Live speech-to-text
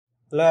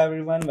Hello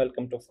everyone,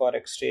 welcome to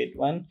Forex Trade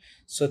 1.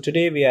 So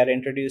today we are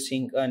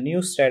introducing a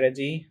new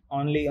strategy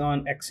only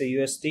on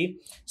Xauusd.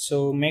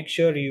 So make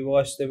sure you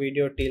watch the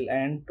video till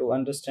end to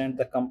understand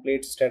the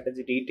complete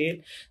strategy detail.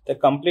 The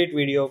complete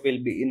video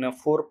will be in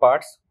 4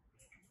 parts.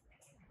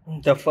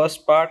 The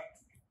first part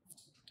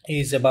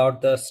is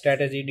about the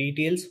strategy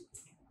details.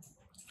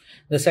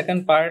 The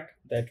second part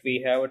that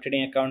we have a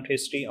trading account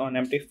history on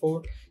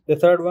MT4. The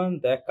third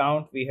one, the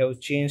account we have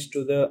changed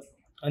to the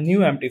a new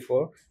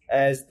MT4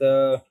 as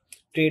the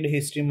trade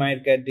history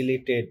might get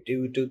deleted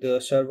due to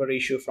the server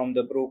issue from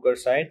the broker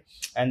side.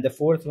 And the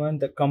fourth one,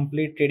 the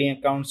complete trading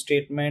account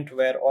statement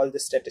where all the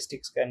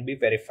statistics can be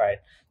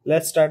verified.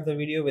 Let's start the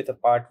video with a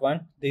part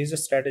 1. This is a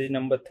strategy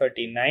number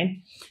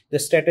 39. The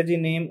strategy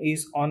name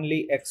is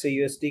only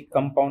Xauusd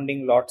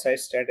compounding lot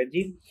size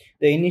strategy.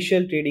 The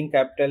initial trading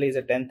capital is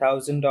a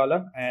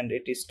 $10,000 and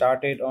it is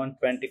started on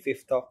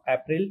 25th of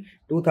April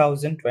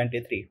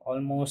 2023.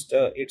 Almost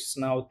it's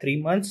now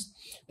 3 months.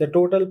 The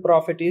total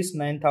profit is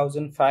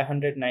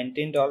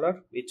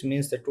 $9,519, which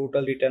means the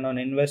total return on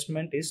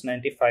investment is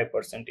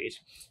 95%.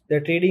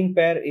 The trading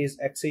pair is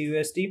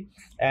Xauusd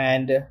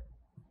and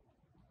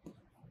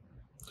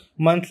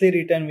monthly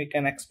return we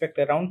can expect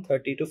around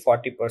 30 to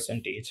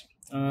 40%.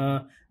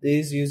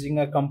 This is using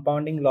a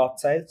compounding lot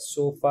size.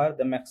 So far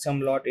the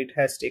maximum lot it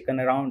has taken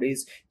around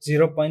is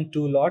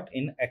 0.2 lot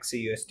in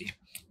Xauusd.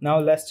 Now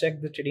let's check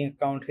the trading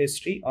account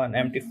history on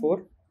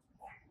MT4.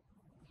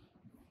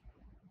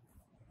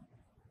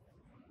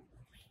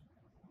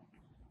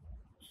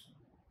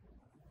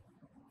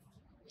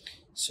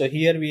 So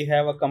here we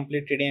have a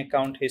complete trading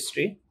account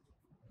history.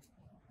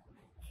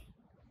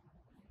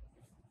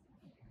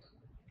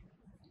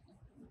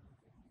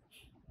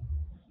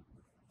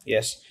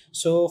 Yes,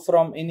 so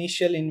from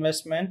initial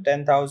investment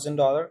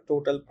 $10,000,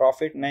 total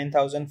profit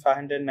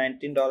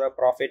 $9,519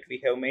 profit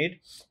we have made,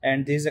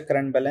 and this is a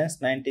current balance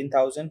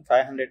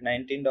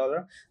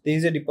 $19,519. This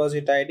is a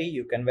deposit ID.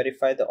 You can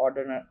verify the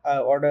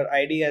order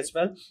ID as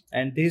well,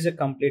 and this is a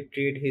complete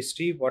trade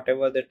history.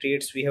 Whatever the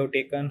trades we have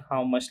taken,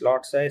 how much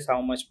lot size, how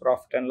much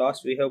profit and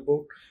loss we have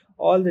booked,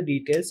 all the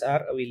details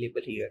are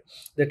available here.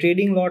 The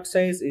trading lot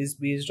size is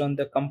based on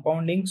the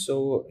compounding,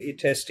 so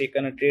it has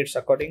taken a trades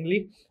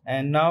accordingly.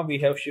 And now we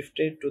have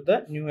shifted to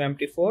the new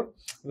MT4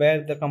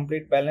 where the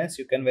complete balance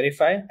you can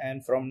verify,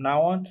 and from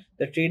now on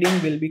the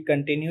trading will be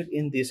continued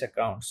in this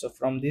account. So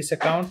from this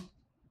account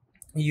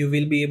you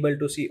will be able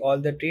to see all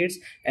the trades,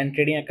 and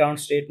trading account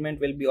statement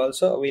will be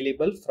also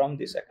available from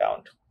this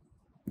account.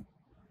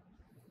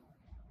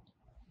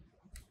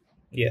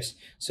 Yes,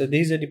 so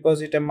this is a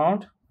deposit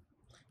amount,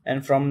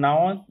 and from now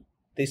on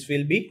this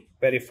will be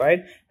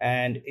verified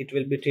and it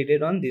will be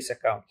traded on this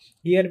account.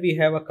 Here we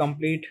have a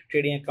complete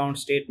trading account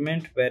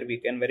statement where we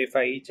can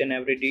verify each and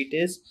every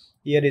details.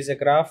 Here is a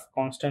graph,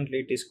 constantly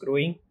it is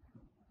growing.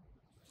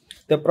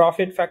 The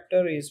profit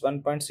factor is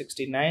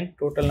 1.69.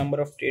 Total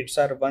number of trades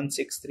are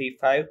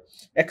 1635.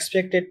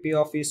 Expected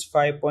payoff is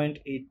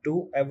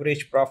 5.82.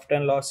 Average profit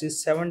and loss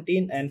is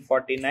 17 and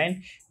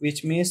 49,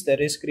 which means the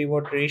risk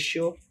reward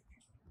ratio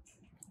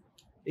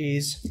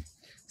is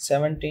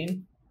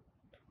 17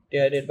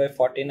 divided by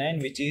 49,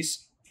 which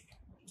is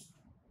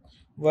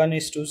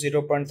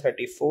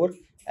 1:0.34,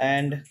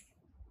 and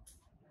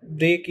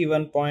break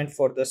even point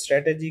for the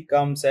strategy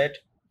comes at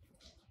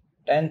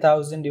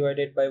 10,000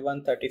 divided by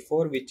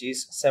 134, which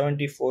is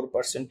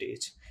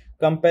 74%.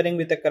 Comparing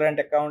with the current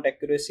account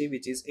accuracy,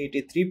 which is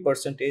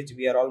 83%,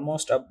 we are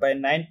almost up by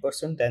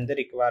 9% than the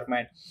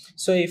requirement.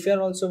 So if you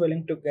are also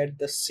willing to get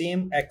the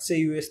same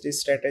Xauusd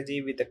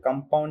strategy with a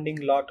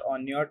compounding lot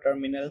on your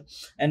terminal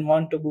and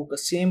want to book a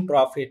same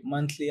profit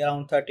monthly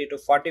around 30 to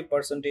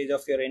 40%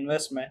 of your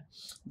investment,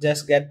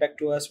 just get back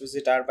to us.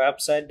 Visit our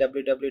website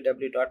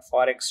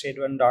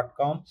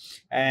www.forextrade1.com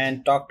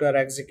and talk to our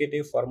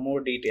executive for more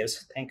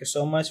details. Thank you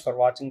so much for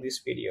watching this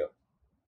video.